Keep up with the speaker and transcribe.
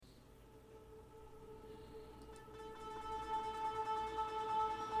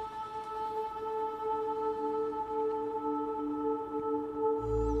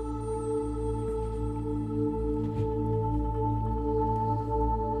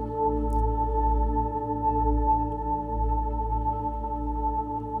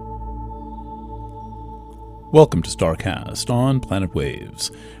Welcome to StarCast on Planet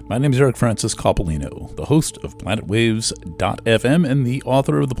Waves. My name is Eric Francis Coppolino, the host of PlanetWaves.fm and the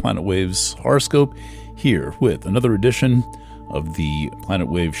author of the Planet Waves horoscope, here with another edition of the Planet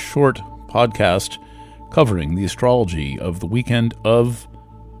Waves short podcast covering the astrology of the weekend of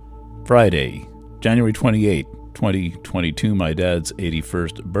Friday, January 28, 2022, my dad's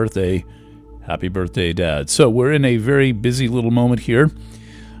 81st birthday. Happy birthday, Dad. So we're in a very busy little moment here.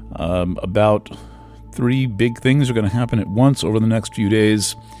 About three big things are going to happen at once over the next few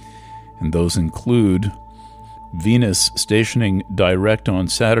days, and those include Venus stationing direct on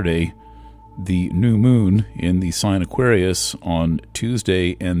Saturday, the new moon in the sign Aquarius on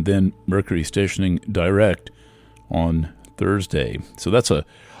Tuesday, and then Mercury stationing direct on Thursday. So that's a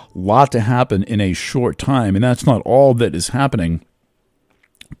lot to happen in a short time, and that's not all that is happening.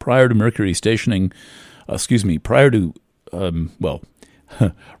 Prior to Mercury stationing,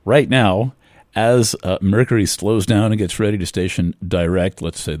 right now, as Mercury slows down and gets ready to station direct,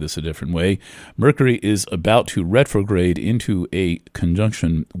 let's say this a different way, Mercury is about to retrograde into a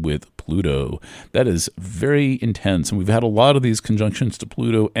conjunction with Pluto. That is very intense, and we've had a lot of these conjunctions to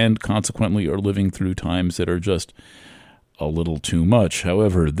Pluto and consequently are living through times that are just a little too much.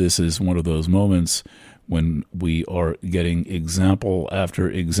 However, this is one of those moments when we are getting example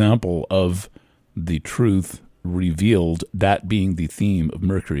after example of the truth revealed, that being the theme of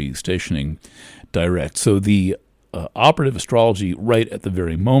Mercury stationing direct. So the operative astrology right at the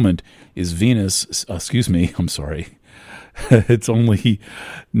very moment is Venus, I'm sorry, it's only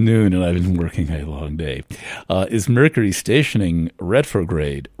noon and I've been working a long day, is Mercury stationing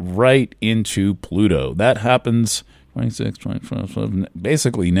retrograde right into Pluto. That happens 26, 25,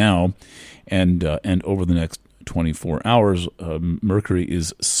 basically now, and over the next 24 hours, Mercury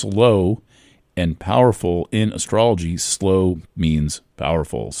is slow and powerful in astrology. Slow means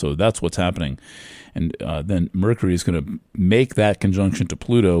powerful. So that's what's happening. And then Mercury is going to make that conjunction to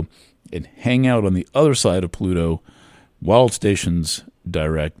Pluto and hang out on the other side of Pluto while it stations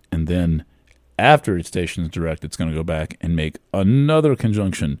direct. And then after it stations direct, it's going to go back and make another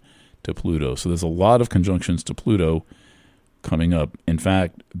conjunction to Pluto. So there's a lot of conjunctions to Pluto coming up. In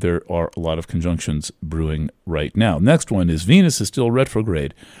fact, there are a lot of conjunctions brewing right now. Next one is Venus is still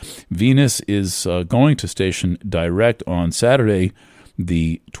retrograde. Venus is going to station direct on Saturday,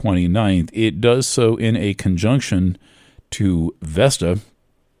 the 29th. It does so in a conjunction to Vesta.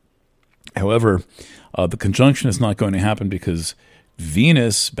 However, the conjunction is not going to happen because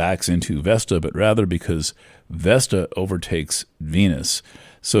Venus backs into Vesta, but rather because Vesta overtakes Venus.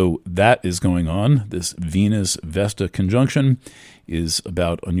 So that is going on. This Venus-Vesta conjunction is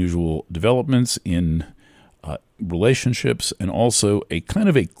about unusual developments in relationships and also a kind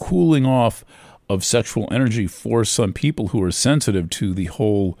of a cooling off of sexual energy for some people who are sensitive to the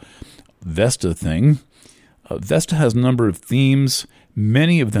whole Vesta thing. Vesta has a number of themes.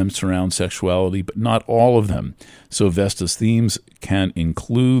 Many of them surround sexuality, but not all of them. So Vesta's themes can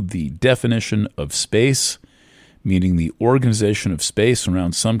include the definition of space, meaning the organization of space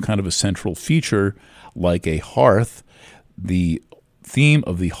around some kind of a central feature like a hearth. The theme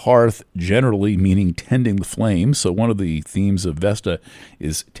of the hearth generally meaning tending the flame. So one of the themes of Vesta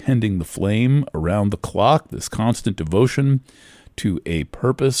is tending the flame around the clock, this constant devotion to a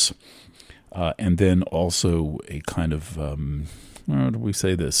purpose, and then also a kind of, how do we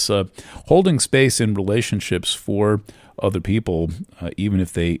say this? Holding space in relationships for other people, even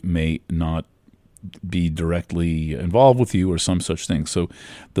if they may not be directly involved with you or some such thing. So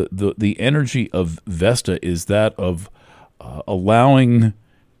the energy of Vesta is that of allowing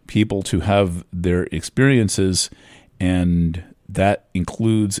people to have their experiences, and that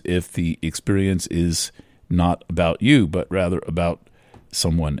includes if the experience is not about you, but rather about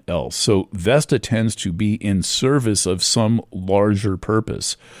someone else. So Vesta tends to be in service of some larger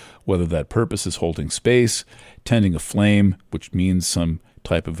purpose, whether that purpose is holding space, tending a flame, which means some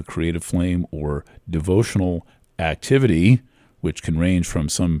type of a creative flame, or devotional activity, which can range from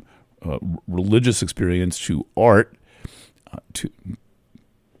some religious experience to art, to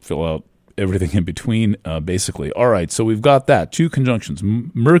fill out everything in between, basically. All right, so we've got that. Two conjunctions.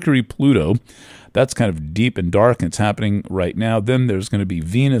 Mercury-Pluto, that's kind of deep and dark, and it's happening right now. Then there's going to be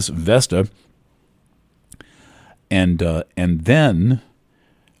Venus-Vesta, and then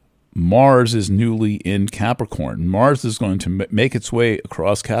Mars is newly in Capricorn. Mars is going to make its way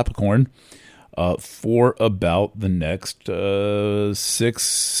across Capricorn for about the next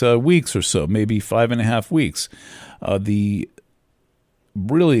 6 weeks or so, maybe 5.5 weeks. The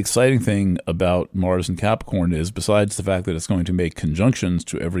really exciting thing about Mars and Capricorn is, besides the fact that it's going to make conjunctions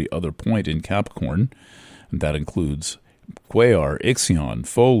to every other point in Capricorn, and that includes Quasar, Ixion,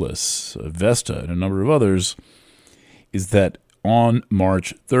 Pholis, Vesta, and a number of others, is that on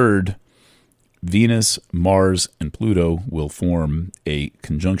March 3rd, Venus, Mars, and Pluto will form a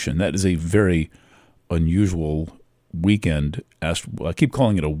conjunction. That is a very unusual weekend. I keep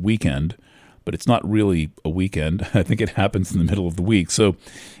calling it a weekend, but it's not really a weekend. I think it happens in the middle of the week. So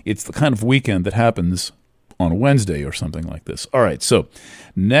it's the kind of weekend that happens on a Wednesday or something like this. All right, so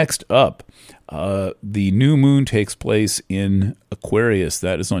next up, the new moon takes place in Aquarius.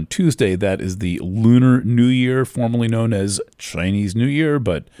 That is on Tuesday. That is the Lunar New Year, formerly known as Chinese New Year,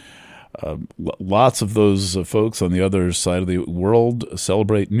 but lots of those folks on the other side of the world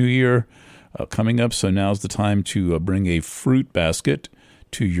celebrate New Year coming up. So now's the time to bring a fruit basket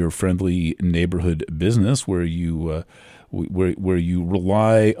to your friendly neighborhood business where you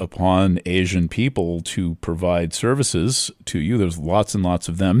rely upon Asian people to provide services to you. There's lots and lots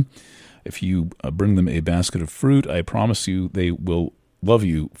of them. If you bring them a basket of fruit, I promise you they will love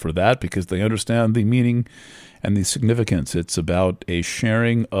you for that because they understand the meaning and the significance. It's about a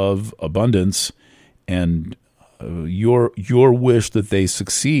sharing of abundance and your wish that they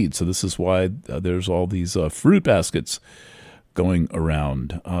succeed. So this is why there's all these fruit baskets going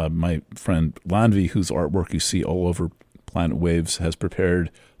around. My friend Lanvi, whose artwork you see all over Planet Waves, has prepared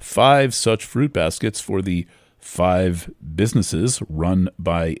 5 such fruit baskets for the 5 businesses run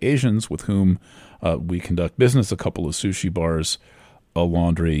by Asians with whom we conduct business, a couple of sushi bars, a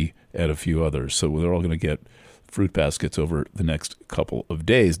laundry, and a few others. So they're all going to get fruit baskets over the next couple of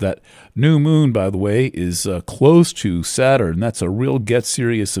days. That new moon, by the way, is close to Saturn. That's a real get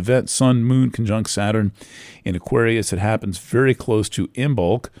serious event. Sun, moon conjunct Saturn in Aquarius. It happens very close to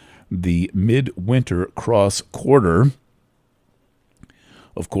Imbolc, the midwinter cross quarter.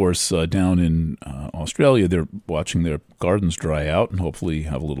 Of course, down in Australia, they're watching their gardens dry out and hopefully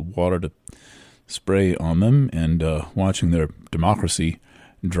have a little water to spray on them, and watching their democracy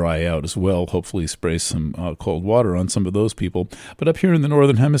dry out as well. Hopefully spray some cold water on some of those people. But up here in the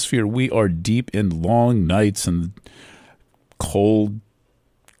Northern Hemisphere, we are deep in long nights and cold,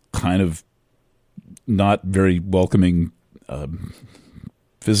 kind of not very welcoming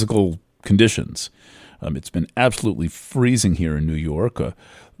physical conditions. It's been absolutely freezing here in New York. I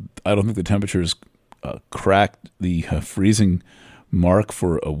don't think the temperature's cracked the freezing mark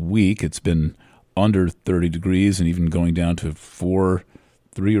for a week. It's been under 30 degrees and even going down to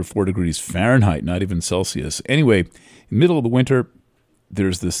 3 or 4 degrees Fahrenheit, not even Celsius. Anyway, in the middle of the winter,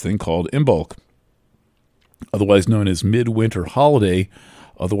 there's this thing called Imbolc, otherwise known as Midwinter Holiday,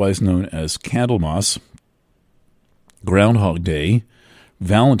 otherwise known as Candlemas, Groundhog Day,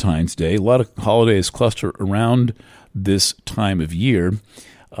 Valentine's Day. A lot of holidays cluster around this time of year.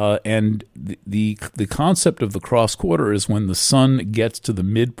 And the concept of the cross quarter is when the sun gets to the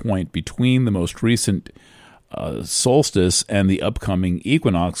midpoint between the most recent solstice and the upcoming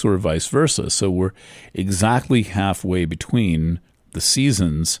equinox, or vice versa. So we're exactly halfway between the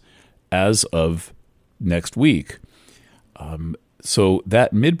seasons as of next week. So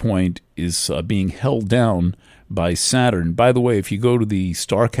that midpoint is being held down by Saturn. By the way, if you go to the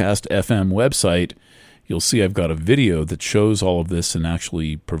StarCast FM website, you'll see I've got a video that shows all of this and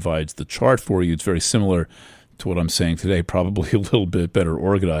actually provides the chart for you. It's very similar to what I'm saying today, probably a little bit better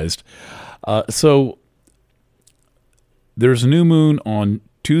organized. So there's a new moon on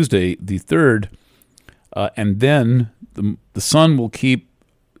Tuesday, the 3rd, and then the sun will keep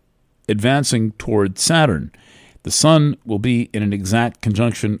advancing toward Saturn. The sun will be in an exact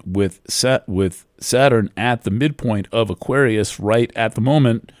conjunction with Saturn at the midpoint of Aquarius right at the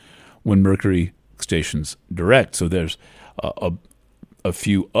moment when Mercury stations direct. So there's a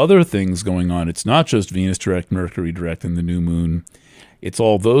few other things going on. It's not just Venus direct, Mercury direct, and the new moon. It's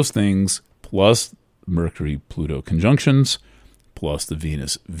all those things plus Mercury-Pluto conjunctions, plus the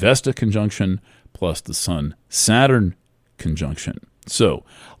Venus-Vesta conjunction, plus the Sun-Saturn conjunction. So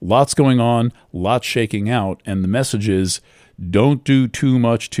lots going on, lots shaking out, and the message is don't do too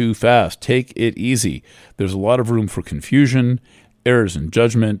much too fast. Take it easy. There's a lot of room for confusion, errors in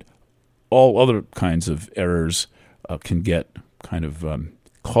judgment, all other kinds of errors can get kind of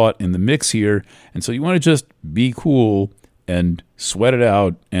caught in the mix here. And so you want to just be cool and sweat it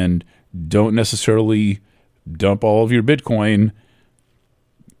out and don't necessarily dump all of your Bitcoin,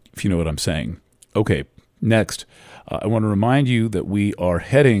 if you know what I'm saying. Okay, next, I want to remind you that we are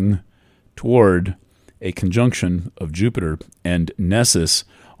heading toward a conjunction of Jupiter and Nessus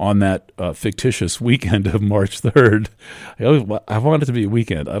on that fictitious weekend of March 3rd. I want it to be a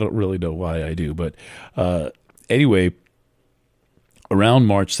weekend. I don't really know why I do. But anyway, around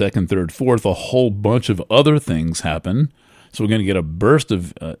March 2nd, 3rd, 4th, a whole bunch of other things happen. So we're going to get a burst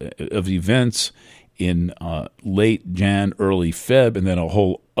of events in late Jan, early Feb, and then a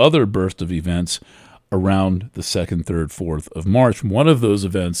whole other burst of events around the 2nd, 3rd, 4th of March. One of those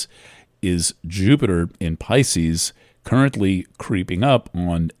events is Jupiter in Pisces, currently creeping up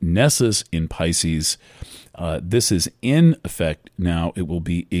on Nessus in Pisces. This is in effect now. It will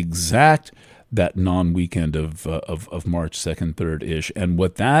be exact that non-weekend of March 2nd, 3rd-ish. And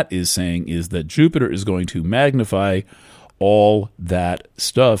what that is saying is that Jupiter is going to magnify all that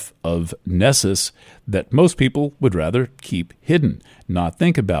stuff of Nessus that most people would rather keep hidden, not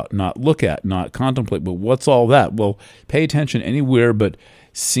think about, not look at, not contemplate. But what's all that? Well, pay attention anywhere but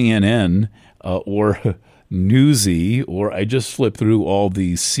CNN or Newsy, or I just flipped through all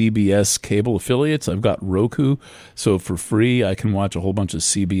the CBS cable affiliates. I've got Roku, so for free I can watch a whole bunch of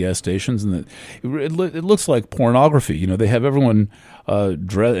CBS stations, and it looks like pornography. You know, they have everyone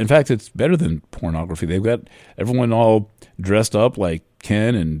dressed. In fact, it's better than pornography. They've got everyone all dressed up like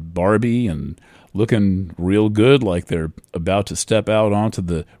Ken and Barbie and looking real good, like they're about to step out onto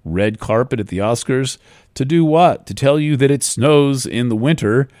the red carpet at the Oscars. To do what? To tell you that it snows in the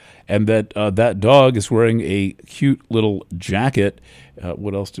winter and that that dog is wearing a cute little jacket.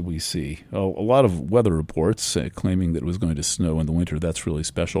 What else did we see? Oh, a lot of weather reports claiming that it was going to snow in the winter. That's really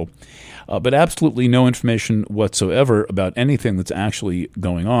special. But absolutely no information whatsoever about anything that's actually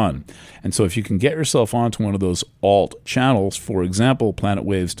going on. And so if you can get yourself onto one of those alt channels, for example,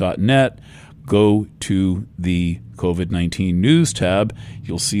 planetwaves.net, go to the COVID-19 news tab.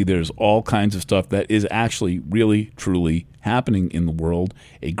 You'll see there's all kinds of stuff that is actually really, truly happening in the world,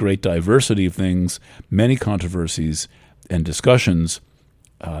 a great diversity of things, many controversies and discussions,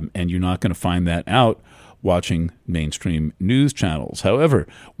 and you're not going to find that out watching mainstream news channels. However,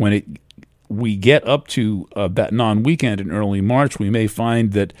 when we get up to that non-weekend in early March, we may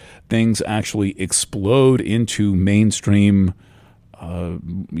find that things actually explode into mainstream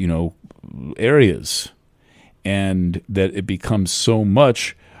areas, and that it becomes so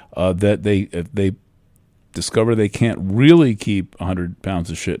much that they discover they can't really keep 100 pounds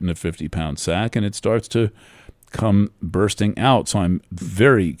of shit in a 50-pound sack, and it starts to come bursting out. So I'm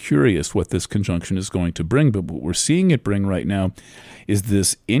very curious what this conjunction is going to bring, but what we're seeing it bring right now is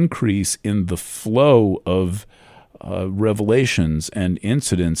this increase in the flow of revelations and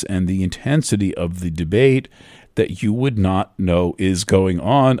incidents and the intensity of the debate that you would not know is going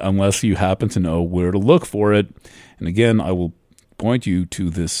on unless you happen to know where to look for it. And again, I will point you to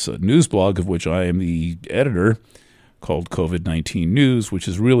this news blog of which I am the editor, called COVID-19 News, which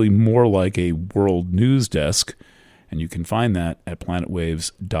is really more like a world news desk. And you can find that at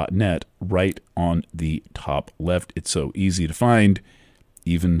planetwaves.net right on the top left. It's so easy to find,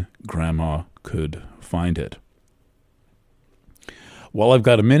 even Grandma could find it. While I've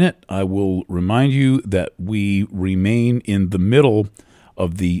got a minute, I will remind you that we remain in the middle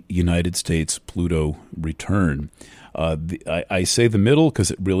of the United States Pluto return. I say the middle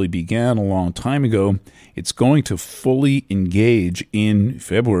because it really began a long time ago. It's going to fully engage in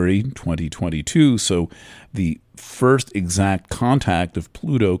February 2022, so the first exact contact of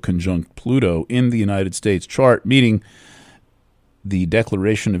Pluto conjunct Pluto in the United States chart, meaning the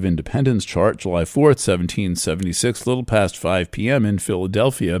Declaration of Independence chart, July 4th, 1776, a little past 5 p.m. in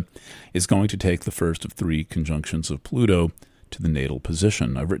Philadelphia, is going to take the first of three conjunctions of Pluto to the natal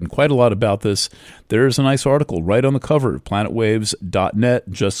position. I've written quite a lot about this. There's a nice article right on the cover of planetwaves.net.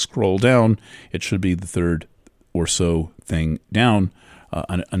 Just scroll down. It should be the third or so thing down.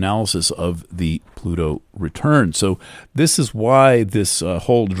 An analysis of the Pluto return. So this is why this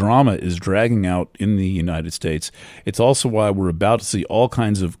whole drama is dragging out in the United States. It's also why we're about to see all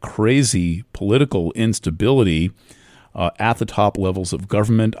kinds of crazy political instability at the top levels of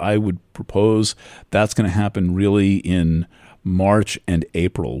government. I would propose that's going to happen really in March and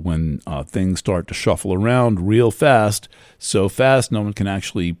April when things start to shuffle around real fast, so fast no one can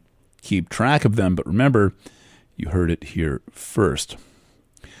actually keep track of them. But remember, you heard it here first.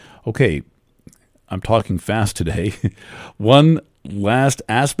 Okay, I'm talking fast today. One last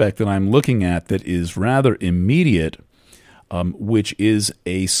aspect that I'm looking at that is rather immediate, which is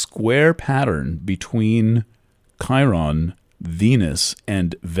a square pattern between Chiron, Venus,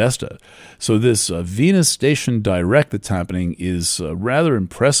 and Vesta. So this Venus station direct that's happening is a rather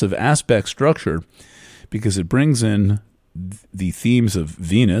impressive aspect structure because it brings in the themes of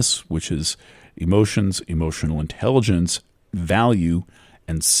Venus, which is emotions, emotional intelligence, value,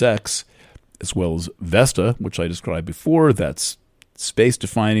 and sex, as well as Vesta, which I described before. That's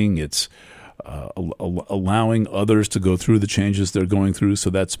space-defining. It's allowing others to go through the changes they're going through. So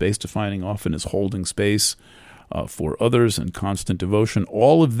that space-defining often is holding space for others and constant devotion.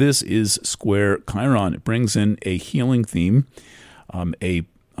 All of this is square Chiron. It brings in a healing theme, a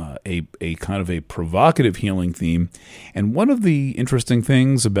a kind of a provocative healing theme. And one of the interesting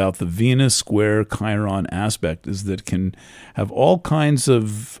things about the Venus square Chiron aspect is that it can have all kinds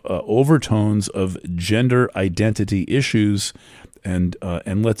of overtones of gender identity issues and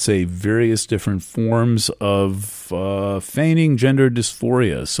let's say various different forms of feigning gender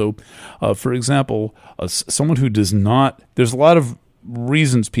dysphoria. So, for example, someone who does not, there's a lot of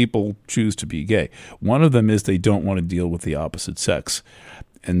reasons people choose to be gay. One of them is they don't want to deal with the opposite sex.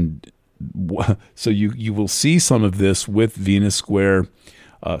 And so you will see some of this with Venus square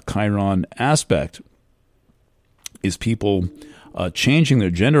Chiron aspect, is people changing their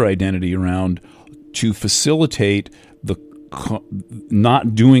gender identity around to facilitate the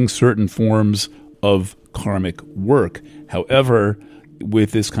not doing certain forms of karmic work. However,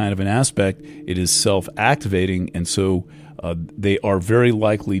 with this kind of an aspect, it is self-activating, and so they are very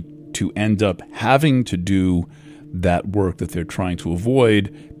likely to end up having to do that work that they're trying to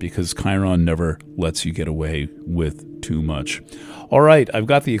avoid, because Chiron never lets you get away with too much. All right, I've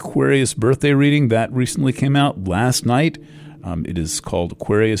got the Aquarius birthday reading that recently came out last night. It is called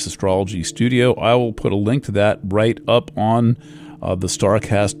Aquarius Astrology Studio. I will put a link to that right up on the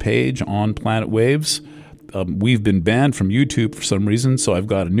StarCast page on Planet Waves. We've been banned from YouTube for some reason, so I've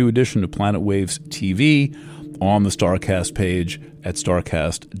got a new edition of Planet Waves TV on the StarCast page at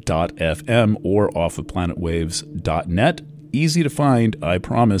starcast.fm or off of planetwaves.net. Easy to find, I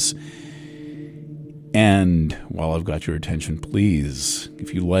promise. And while I've got your attention, please,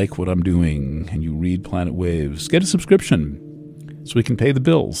 if you like what I'm doing and you read Planet Waves, get a subscription so we can pay the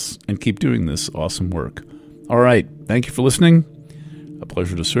bills and keep doing this awesome work. All right, thank you for listening. A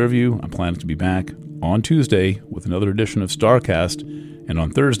pleasure to serve you. I'm planning to be back on Tuesday with another edition of StarCast, and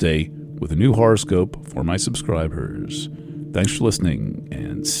on Thursday with a new horoscope for my subscribers. Thanks for listening,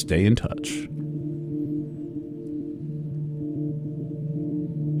 and stay in touch.